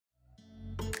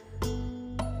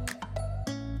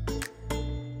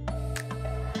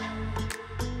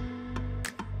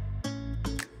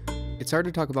It's hard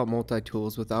to talk about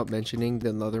multi-tools without mentioning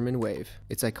the Leatherman Wave.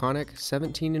 Its iconic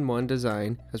 17-in-1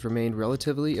 design has remained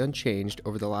relatively unchanged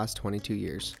over the last 22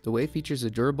 years. The Wave features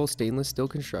a durable stainless steel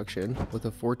construction with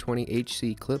a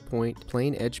 420HC clip point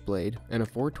plain edge blade and a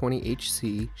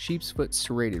 420HC sheepsfoot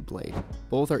serrated blade.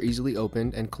 Both are easily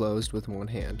opened and closed with one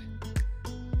hand.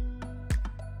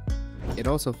 It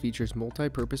also features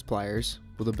multi-purpose pliers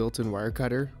with a built-in wire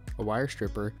cutter, a wire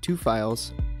stripper, 2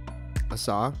 files, a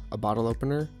saw, a bottle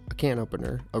opener, a can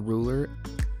opener, a ruler,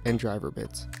 and driver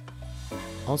bits.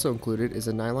 Also included is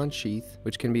a nylon sheath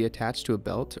which can be attached to a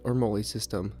belt or MOLLE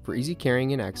system for easy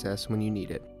carrying and access when you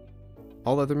need it.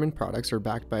 All Leatherman products are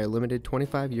backed by a limited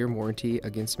 25-year warranty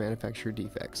against manufacturer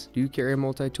defects. Do you carry a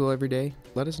multi-tool every day?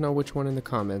 Let us know which one in the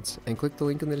comments and click the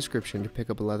link in the description to pick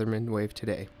up a Leatherman Wave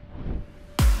today.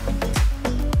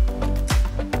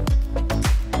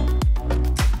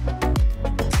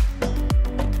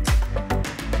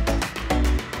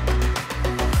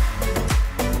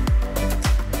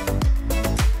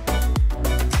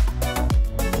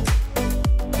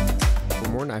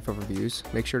 Knife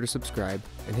overviews, make sure to subscribe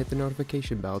and hit the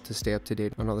notification bell to stay up to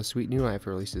date on all the sweet new knife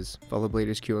releases. Follow Blade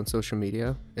HQ on social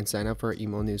media and sign up for our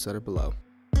email newsletter below.